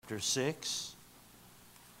chapter 6.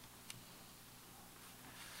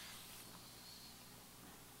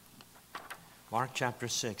 Mark chapter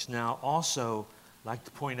 6. Now, also, I'd like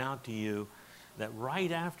to point out to you that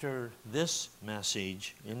right after this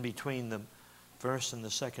message, in between the first and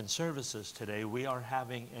the second services today, we are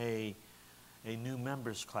having a new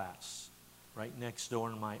members class right next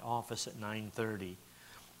door in my office at 9:30.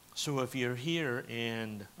 So if you're here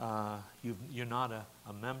and you're not a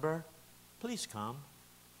member, please come.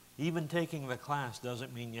 Even taking the class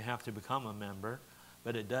doesn't mean you have to become a member,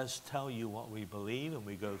 but it does tell you what we believe, and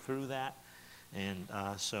we go through that. And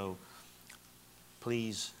so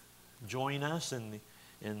please join us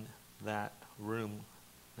in that room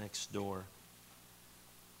next door.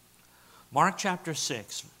 Mark chapter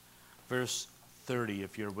 6, verse 30,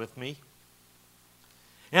 if you're with me.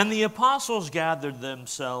 And the apostles gathered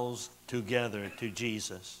themselves together to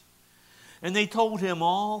Jesus. And they told him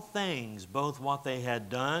all things, both what they had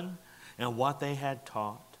done and what they had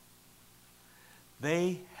taught.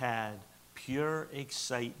 They had pure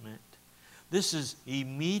excitement. This is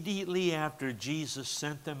immediately after Jesus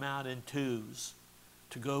sent them out in twos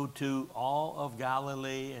to go to all of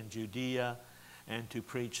Galilee and Judea and to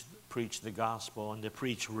preach the gospel and to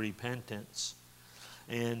preach repentance.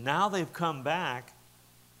 And now they've come back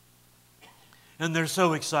and they're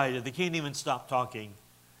so excited. They can't even stop talking.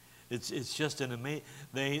 It's just an amazing.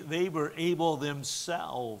 They were able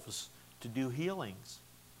themselves to do healings.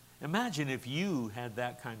 Imagine if you had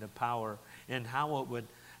that kind of power and how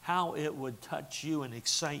it would touch you and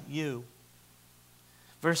excite you.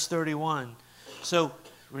 Verse 31. So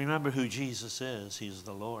remember who Jesus is. He's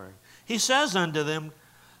the Lord. He says unto them,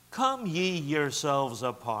 Come ye yourselves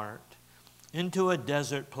apart into a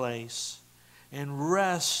desert place and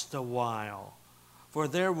rest a while. For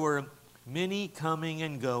there were many coming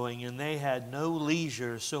and going, and they had no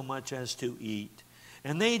leisure so much as to eat.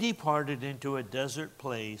 And they departed into a desert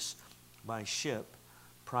place by ship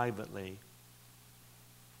privately.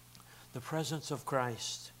 The presence of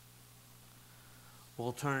Christ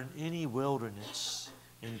will turn any wilderness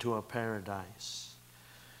into a paradise.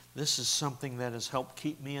 This is something that has helped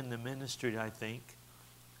keep me in the ministry, I think.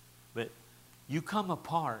 But you come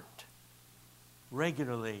apart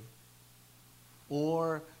regularly,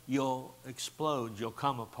 or you'll explode, you'll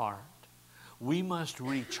come apart. We must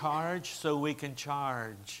recharge so we can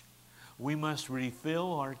charge. We must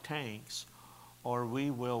refill our tanks, or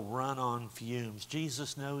we will run on fumes.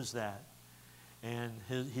 Jesus knows that. And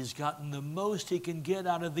he's gotten the most he can get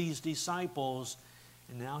out of these disciples,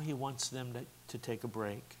 and now he wants them to take a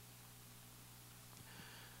break.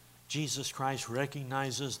 Jesus Christ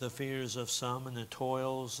recognizes the fears of some and the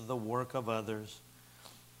toils of the work of others.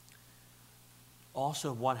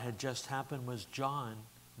 Also, what had just happened was John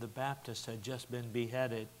the Baptist had just been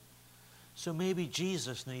beheaded. So maybe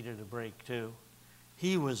Jesus needed a break too.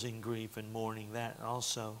 He was in grief and mourning that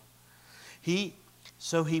also.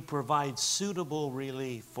 So he provides suitable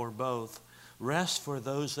relief for both. Rest for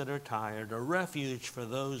those that are tired, a refuge for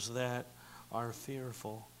those that are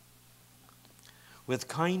fearful. With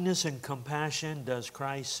kindness and compassion does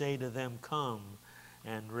Christ say to them, Come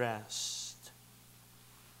and rest.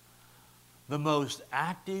 The most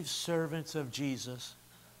active servants of Jesus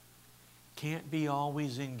can't be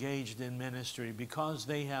always engaged in ministry because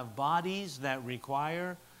they have bodies that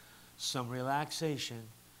require some relaxation,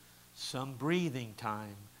 some breathing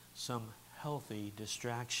time, some healthy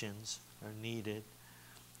distractions are needed.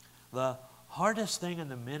 The hardest thing in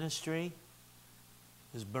the ministry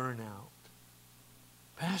is burnout.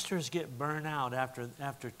 Pastors get burnt out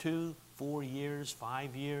after 2, 4 years,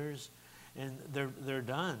 5 years, and they're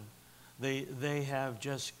done. They have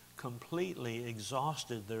just completely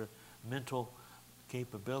exhausted their mental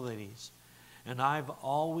capabilities. And I've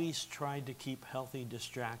always tried to keep healthy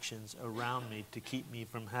distractions around me to keep me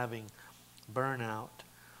from having burnout.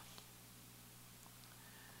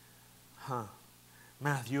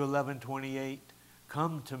 Matthew 11:28,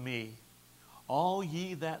 Come to me, all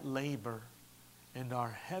ye that labor and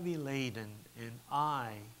are heavy laden, and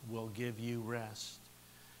I will give you rest.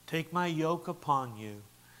 Take my yoke upon you,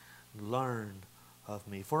 learn of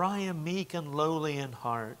me. For I am meek and lowly in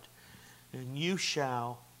heart, and you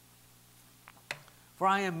shall, for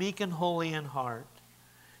I am meek and holy in heart,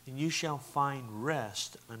 and you shall find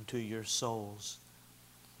rest unto your souls.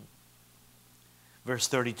 Verse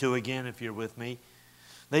 32 again, if you're with me.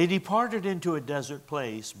 They departed into a desert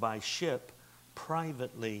place by ship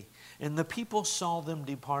privately, and the people saw them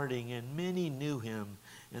departing, and many knew him,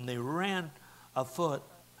 and they ran afoot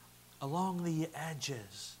along the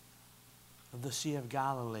edges of the Sea of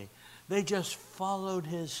Galilee. They just followed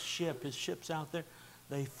his ship. His ship's out there.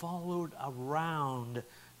 They followed around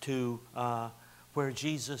to where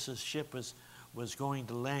Jesus' ship was going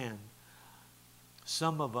to land.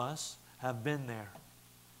 Some of us have been there.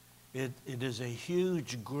 It is a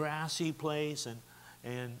huge grassy place,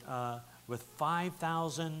 and with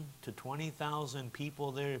 5,000 to 20,000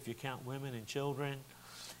 people there, if you count women and children.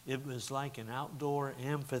 It was like an outdoor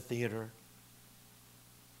amphitheater.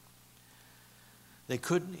 They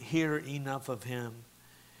couldn't hear enough of him.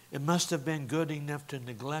 It must have been good enough to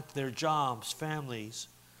neglect their jobs, families,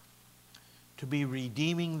 to be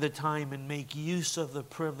redeeming the time and make use of the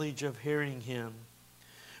privilege of hearing him.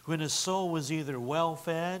 When a soul was either well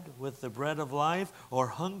fed with the bread of life or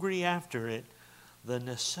hungry after it, the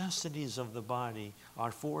necessities of the body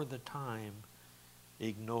are for the time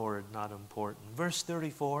ignored, not important. Verse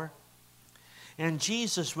 34, and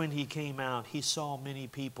Jesus, when he came out, he saw many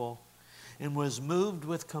people and was moved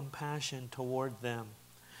with compassion toward them,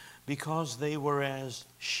 because they were as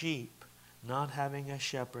sheep, not having a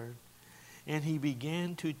shepherd. And he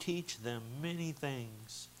began to teach them many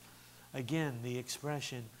things. Again, the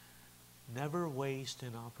expression, never waste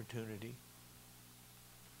an opportunity.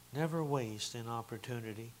 Never waste an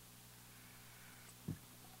opportunity.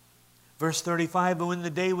 Verse 35, but when the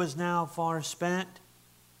day was now far spent,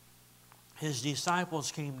 his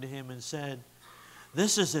disciples came to him and said,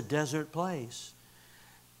 this is a desert place,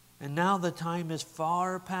 and now the time is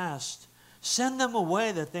far past. Send them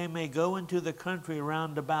away that they may go into the country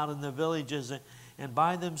round about in the villages and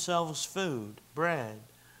buy themselves food, bread,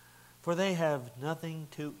 for they have nothing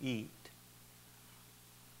to eat.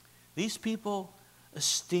 These people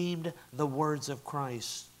esteemed the words of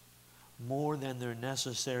Christ more than their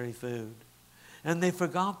necessary food. And they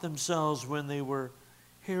forgot themselves when they were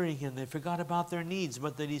hearing him. They forgot about their needs,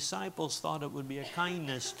 but the disciples thought it would be a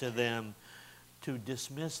kindness to them to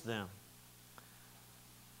dismiss them.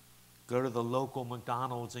 Go to the local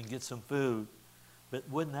McDonald's and get some food. But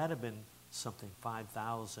wouldn't that have been something?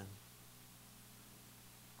 5,000.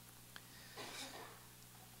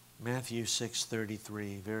 Matthew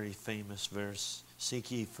 6:33, very famous verse.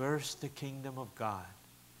 Seek ye first the kingdom of God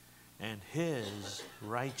and his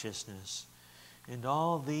righteousness, and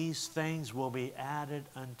all these things will be added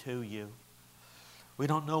unto you. We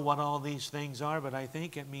don't know what all these things are, but I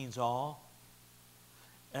think it means all.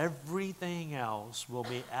 Everything else will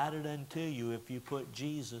be added unto you if you put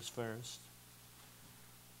Jesus first.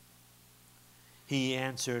 He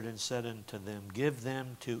answered and said unto them, give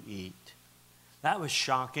them to eat. That was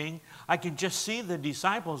shocking. I could just see the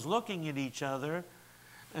disciples looking at each other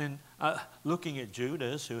and looking at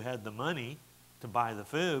Judas, who had the money to buy the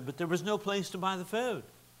food, but there was no place to buy the food.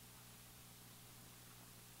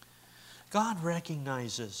 God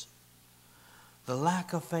recognizes the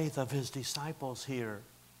lack of faith of his disciples here.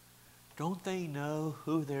 Don't they know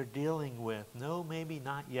who they're dealing with? No, maybe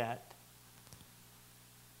not yet.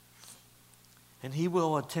 And he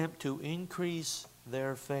will attempt to increase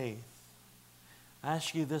their faith. I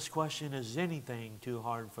ask you this question, is anything too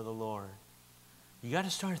hard for the Lord? You got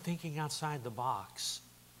to start thinking outside the box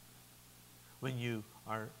when you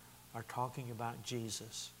are talking about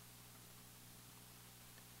Jesus.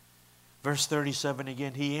 Verse 37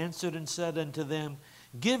 again, he answered and said unto them,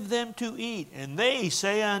 give them to eat. And they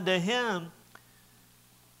say unto him,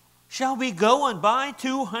 shall we go and buy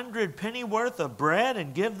 200 pennyworth of bread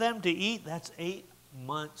and give them to eat? That's 8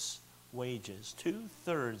 months' wages,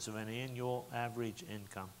 2/3 of an annual average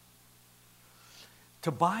income.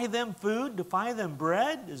 To buy them food, to buy them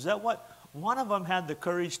bread? Is that what? One of them had the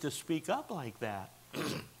courage to speak up like that.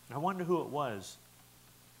 I wonder who it was.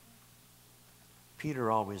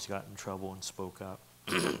 Peter always got in trouble and spoke up.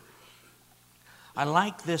 I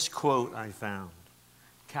like this quote I found.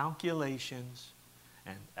 Calculations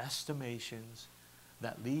and estimations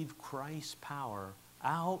that leave Christ's power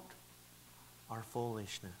out are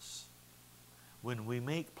foolishness. When we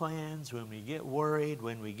make plans, when we get worried,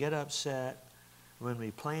 when we get upset, when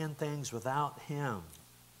we plan things without him.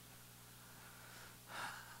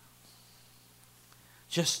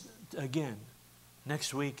 Just again,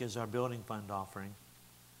 next week is our building fund offering.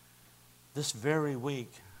 This very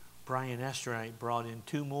week, Brian Esterite brought in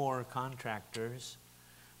 2 more contractors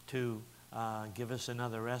to give us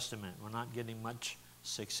another estimate. We're not getting much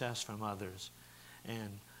success from others.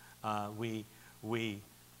 And we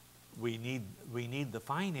need the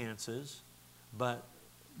finances, but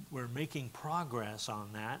we're making progress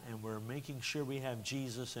on that, and we're making sure we have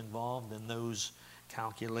Jesus involved in those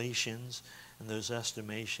calculations and those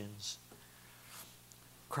estimations.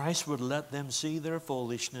 Christ would let them see their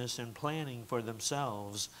foolishness in planning for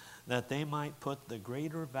themselves, that they might put the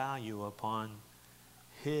greater value upon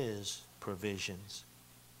his provisions.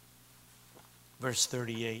 Verse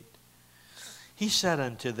 38, He said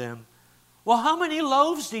unto them, well, how many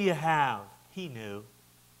loaves do you have? He knew.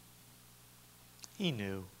 He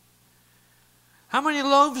knew. How many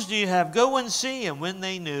loaves do you have? Go and see. And when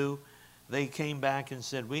they knew, they came back and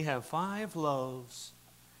said, we have 5 loaves.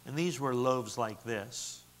 And these were loaves like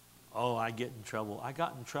this. Oh, I get in trouble. I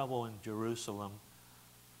got in trouble in Jerusalem.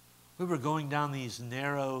 We were going down these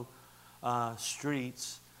narrow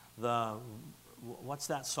streets. What's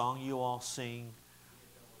that song you all sing?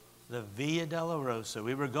 The Via Dolorosa.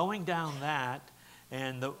 We were going down that,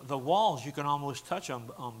 and the walls, you can almost touch them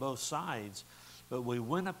on both sides. But we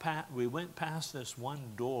went past this one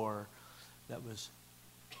door that was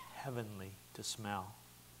heavenly to smell.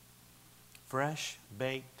 Fresh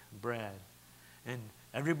baked bread. And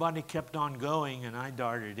everybody kept on going, and I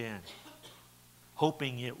darted in,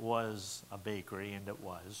 hoping it was a bakery, and it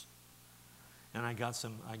was. And I got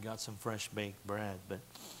some fresh baked bread, but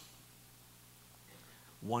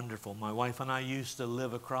wonderful. My wife and I used to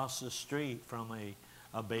live across the street from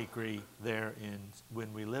a bakery there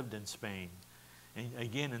when we lived in Spain. And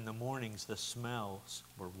again, in the mornings, the smells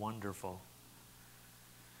were wonderful.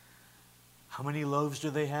 How many loaves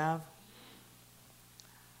do they have?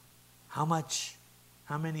 How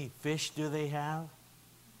many fish do they have?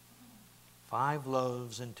 5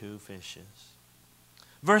 loaves and 2 fishes.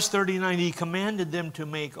 Verse 39, he commanded them to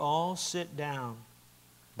make all sit down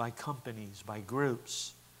by companies, by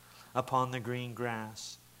groups, upon the green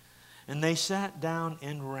grass. And they sat down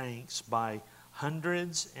in ranks by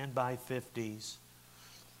hundreds and by 50s.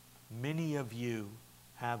 Many of you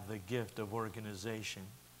have the gift of organization.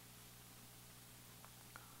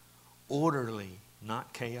 Orderly,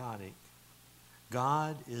 not chaotic.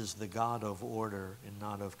 God is the God of order and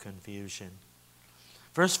not of confusion.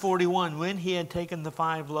 Verse 41, when he had taken the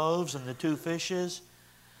 5 loaves and the 2 fishes,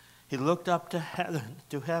 he looked up to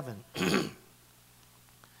heaven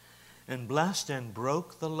and blessed and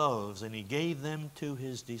broke the loaves, and he gave them to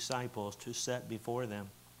his disciples to set before them.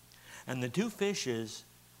 And the 2 fishes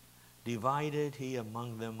divided he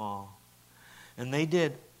among them all. And they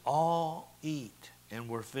did all eat and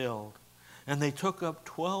were filled. And they took up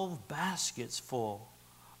 12 baskets full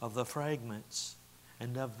of the fragments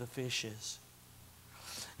and of the fishes.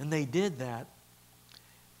 And they did that,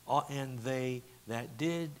 and they that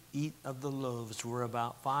did eat of the loaves were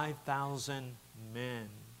about 5,000 men.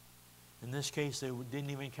 In this case, they didn't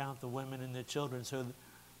even count the women and the children. So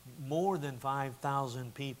more than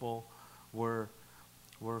 5,000 people were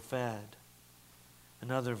fed.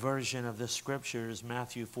 Another version of this scripture is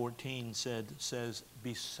Matthew 14 says,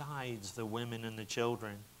 besides the women and the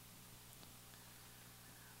children.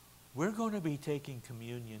 We're going to be taking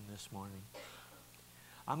communion this morning.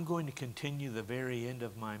 I'm going to continue the very end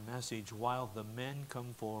of my message while the men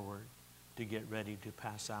come forward to get ready to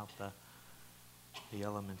pass out the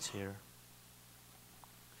elements here.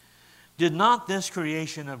 Did not this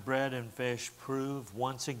creation of bread and fish prove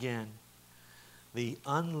once again the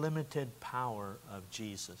unlimited power of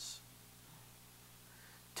Jesus?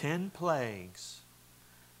 10 plagues.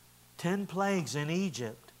 10 plagues in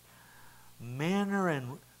Egypt.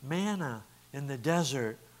 Manna in the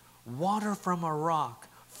desert. Water from a rock.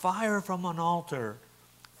 Fire from an altar.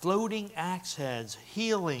 Floating axe heads.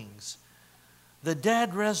 Healings. The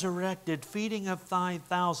dead resurrected. Feeding of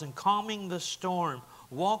 5,000. Calming the storm.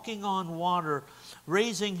 Walking on water.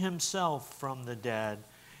 Raising himself from the dead.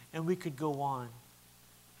 And we could go on.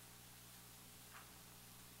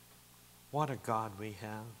 What a God we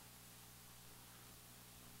have.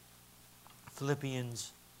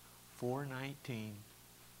 Philippians 4:19.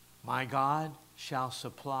 My God shall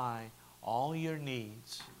supply all your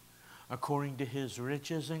needs according to his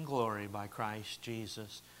riches and glory by Christ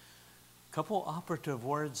Jesus. A couple operative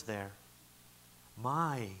words there.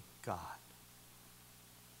 My God.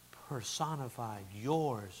 Personified,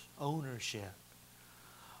 yours, ownership.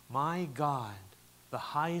 My God, the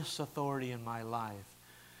highest authority in my life,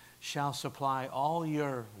 shall supply all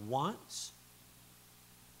your wants?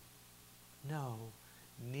 No,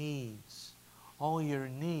 needs. All your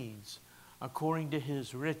needs according to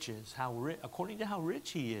his riches, according to how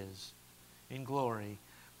rich he is in glory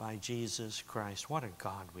by Jesus Christ. What a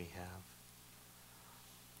God we have.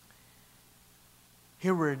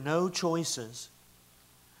 Here were no choices,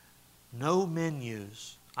 no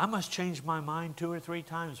menus. I must change my mind 2 or 3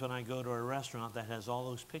 times when I go to a restaurant that has all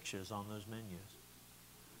those pictures on those menus.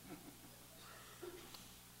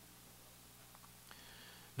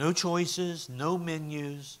 No choices, no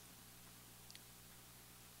menus.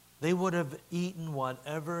 They would have eaten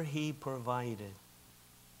whatever he provided.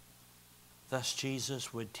 Thus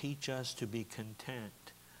Jesus would teach us to be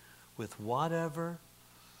content with whatever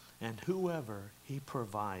and whoever he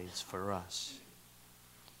provides for us.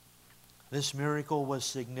 This miracle was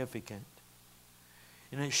significant.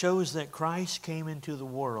 And it shows that Christ came into the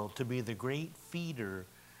world to be the great feeder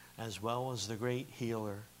as well as the great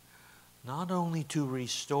healer. Not only to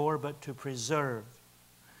restore, but to preserve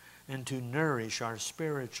and to nourish our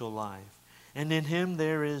spiritual life. And in Him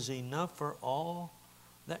there is enough for all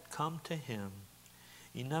that come to Him.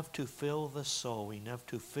 Enough to fill the soul, enough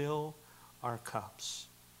to fill our cups.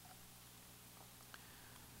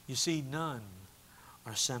 You see, none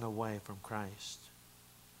are sent away from Christ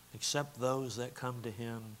except those that come to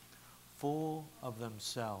Him full of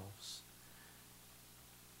themselves,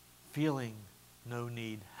 feeling no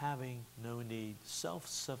need, having no need,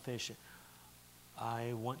 self-sufficient.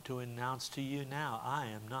 I want to announce to you now, I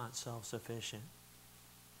am not self-sufficient.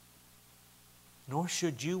 Nor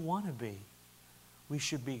should you want to be. We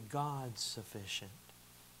should be God's sufficient,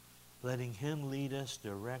 letting Him lead us,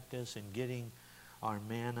 direct us, and getting our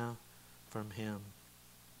manna from Him.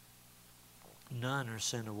 None are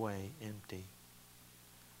sent away empty.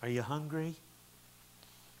 Are you hungry?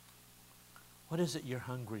 What is it you're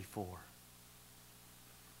hungry for?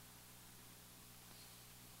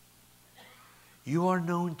 You are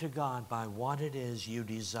known to God by what it is you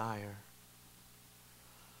desire.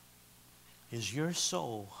 Is your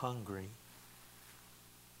soul hungry?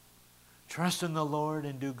 Trust in the Lord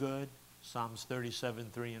and do good. Psalms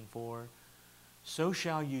 37:3-4. So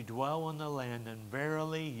shall you dwell in the land, and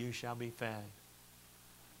verily you shall be fed.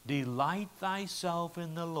 Delight thyself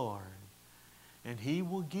in the Lord, and He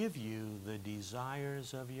will give you the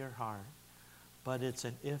desires of your heart. But it's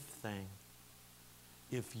an if thing.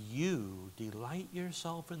 If you delight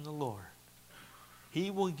yourself in the Lord, He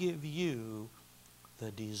will give you the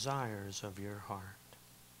desires of your heart.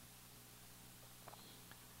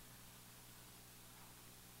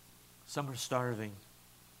 Some are starving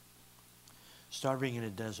in a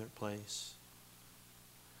desert place.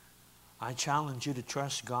 I challenge you to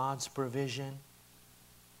trust God's provision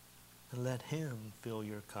and let Him fill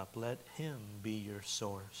your cup. Let Him be your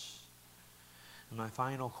source. And my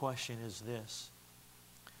final question is this.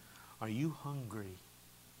 Are you hungry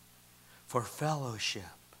for fellowship,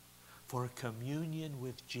 for communion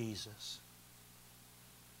with Jesus?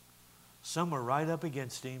 Some are right up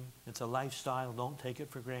against Him. It's a lifestyle. Don't take it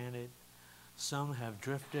for granted. Some have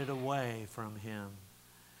drifted away from Him.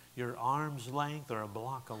 Your arm's length or a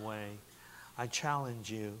block away. I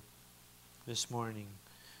challenge you this morning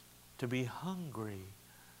to be hungry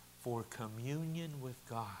for communion with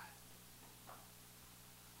God.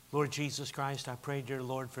 Lord Jesus Christ, I pray, dear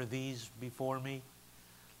Lord, for these before me.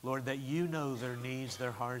 Lord, that you know their needs,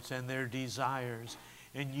 their hearts, and their desires.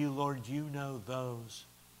 And you, Lord, you know those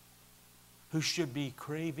who should be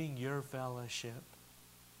craving your fellowship.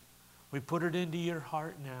 We put it into your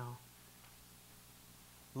heart now.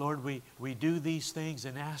 Lord, we do these things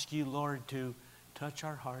and ask you, Lord, to touch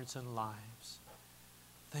our hearts and lives.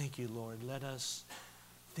 Thank you, Lord. Let us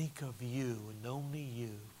think of you and only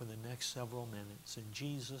you for the next several minutes. In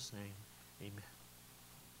Jesus' name, amen.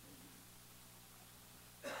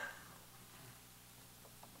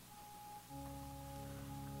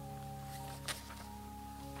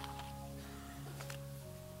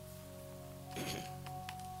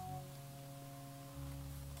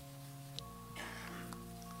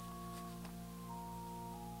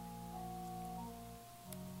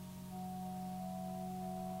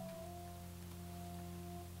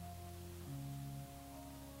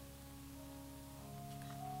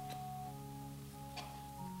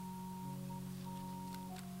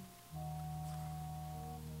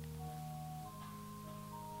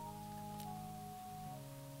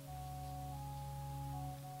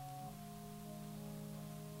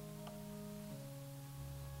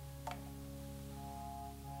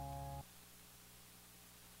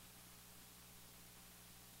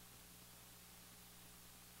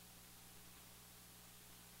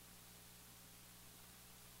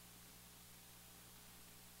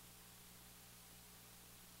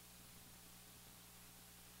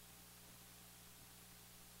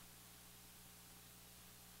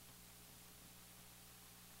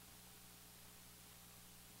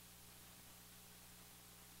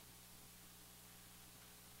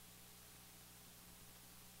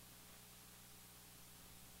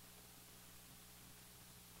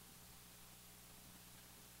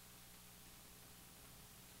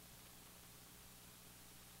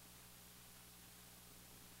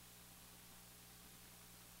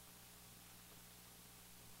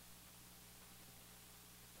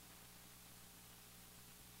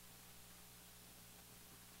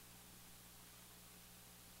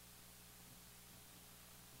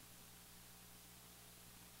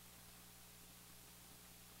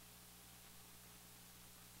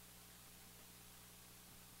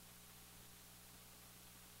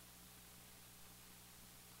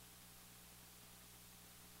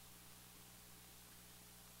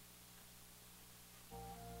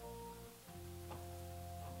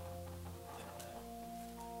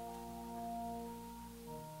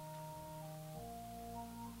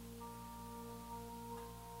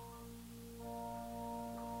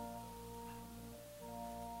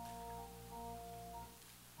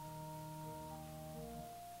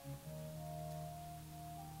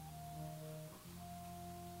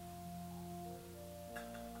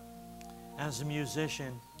 as a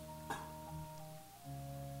musician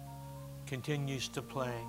continues to play.